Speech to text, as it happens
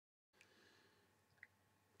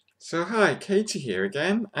So hi, Katie here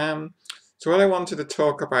again. So what I wanted to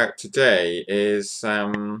talk about today is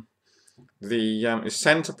the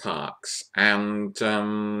Center Parcs and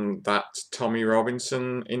that Tommy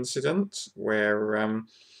Robinson incident where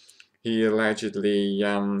he allegedly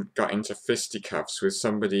got into fisticuffs with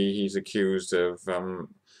somebody he's accused of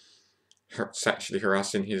sexually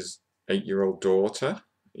harassing his 8-year-old daughter.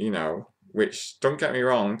 Which, don't get me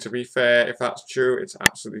wrong, to be fair, if that's true, it's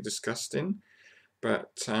absolutely disgusting.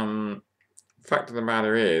 But fact of the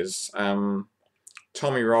matter is,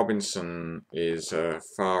 Tommy Robinson is a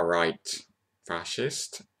far-right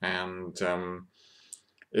fascist, and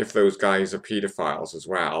if those guys are paedophiles as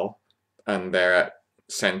well, and they're at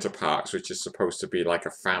Center Parcs, which is supposed to be like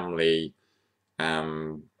a family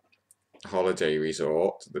um, holiday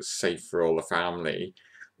resort that's safe for all the family,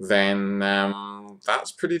 then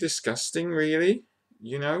that's pretty disgusting, really,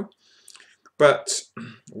 you know? But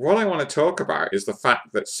what I want to talk about is the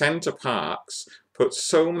fact that Center Parcs put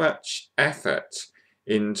so much effort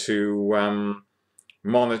into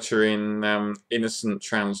monitoring innocent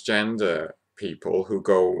transgender people who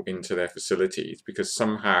go into their facilities, because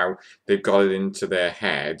somehow they've got it into their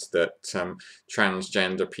head that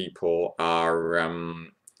transgender people are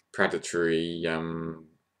predatory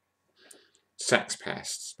sex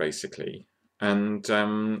pests, basically.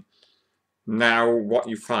 And now what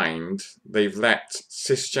you find, they've let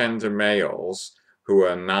cisgender males who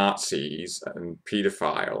are Nazis and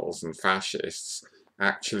paedophiles and fascists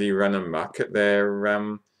actually run amok at their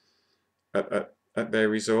at their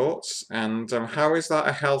resorts. And how is that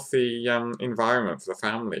a healthy environment for the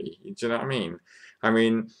family? Do you know what I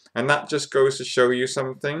mean? And that just goes to show you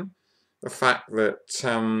something. The fact that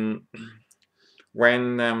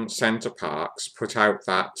when Center Parcs put out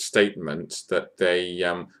that statement that they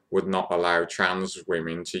would not allow transgender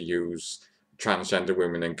women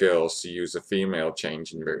and girls to use the female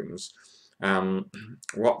changing rooms,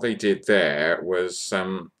 what they did there was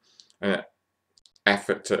an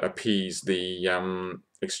effort to appease the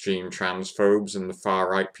extreme transphobes and the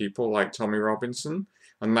far-right people like Tommy Robinson.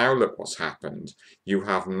 And now look what's happened. You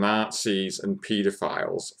have Nazis and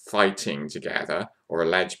paedophiles fighting together, or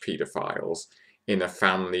alleged paedophiles, in a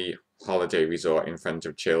family holiday resort in front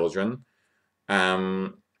of children.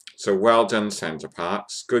 So well done, Center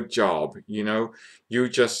Parcs. Good job. You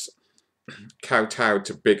just kowtowed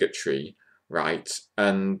to bigotry, right?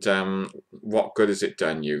 And what good has it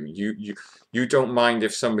done you? You don't mind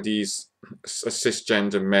if somebody's a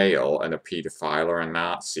cisgender male and a paedophile or a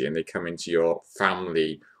Nazi, and they come into your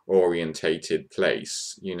family orientated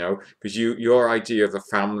place, because your idea of a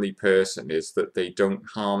family person is that they don't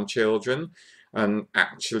harm children, and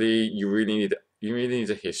actually you really need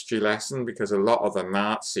a history lesson, because a lot of the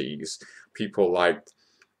Nazis, people like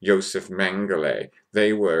Josef Mengele,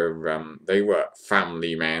 they were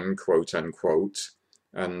family men, quote unquote,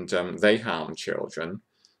 and they harmed children.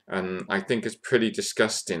 And I think it's pretty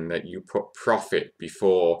disgusting that you put profit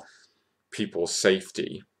before people's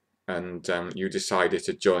safety, and you decided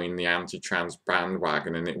to join the anti-trans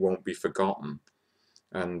bandwagon, and it won't be forgotten.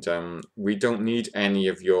 And we don't need any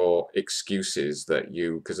of your excuses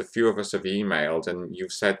because a few of us have emailed and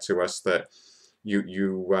you've said to us that you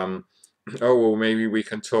oh, well, maybe we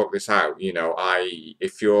can talk this out.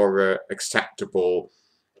 If you're a acceptable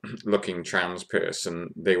looking trans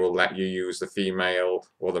person, they will let you use the female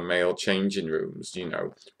or the male changing rooms.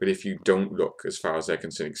 But if you don't look, as far as they're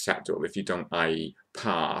concerned, acceptable, if you don't, i.e.,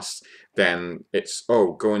 pass, then it's,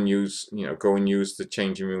 oh, go and use the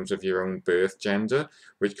changing rooms of your own birth gender,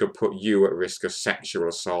 which could put you at risk of sexual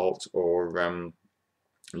assault or,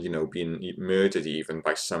 being murdered even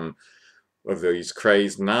by some of these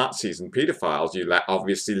crazed Nazis and paedophiles you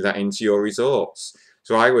obviously let into your resorts.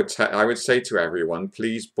 So I would say to everyone,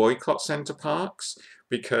 please boycott Center Parcs,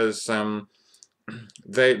 because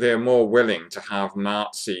they're more willing to have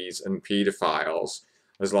Nazis and paedophiles,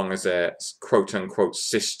 as long as they're quote unquote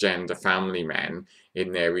cisgender family men,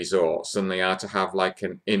 in their resorts, than they are to have like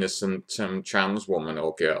an innocent trans woman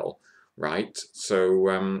or girl, right?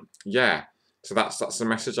 So yeah. So that's the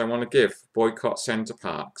message I want to give. Boycott Center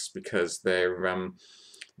Parcs, because they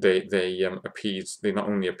not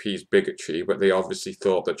only appease bigotry, but they obviously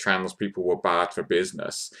thought that trans people were bad for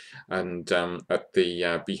business, and at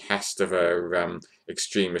the behest of a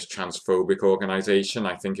extremist transphobic organisation.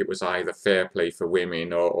 I think it was either Fair Play for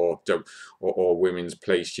Women or Women's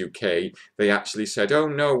Place UK. They actually said, "Oh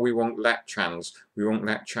no, we won't let trans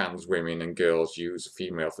women and girls use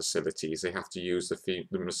female facilities. They have to use the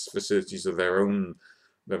facilities of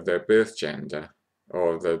their birth gender."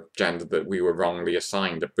 Or the gender that we were wrongly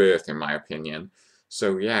assigned at birth, in my opinion.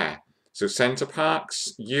 So yeah, so Center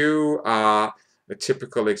Parcs, you are a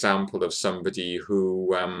typical example of somebody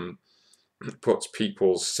who puts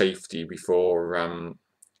people's safety before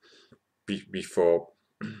before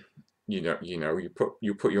you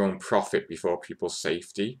put your own profit before people's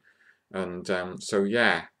safety. And so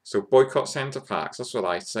yeah, so boycott Center Parcs, that's what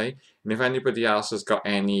I say. And if anybody else has got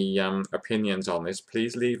any opinions on this,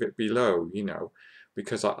 please leave it below,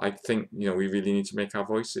 because I think, we really need to make our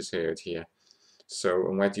voices heard here. So,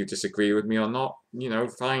 and whether you disagree with me or not,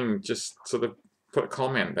 fine, just sort of put a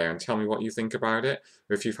comment there and tell me what you think about it.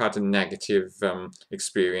 Or if you've had a negative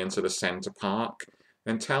experience at a Center Parc,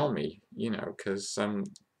 then tell me, because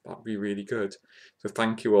that'd be really good. So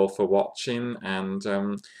thank you all for watching, and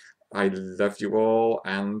I love you all,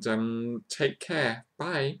 and take care.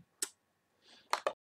 Bye.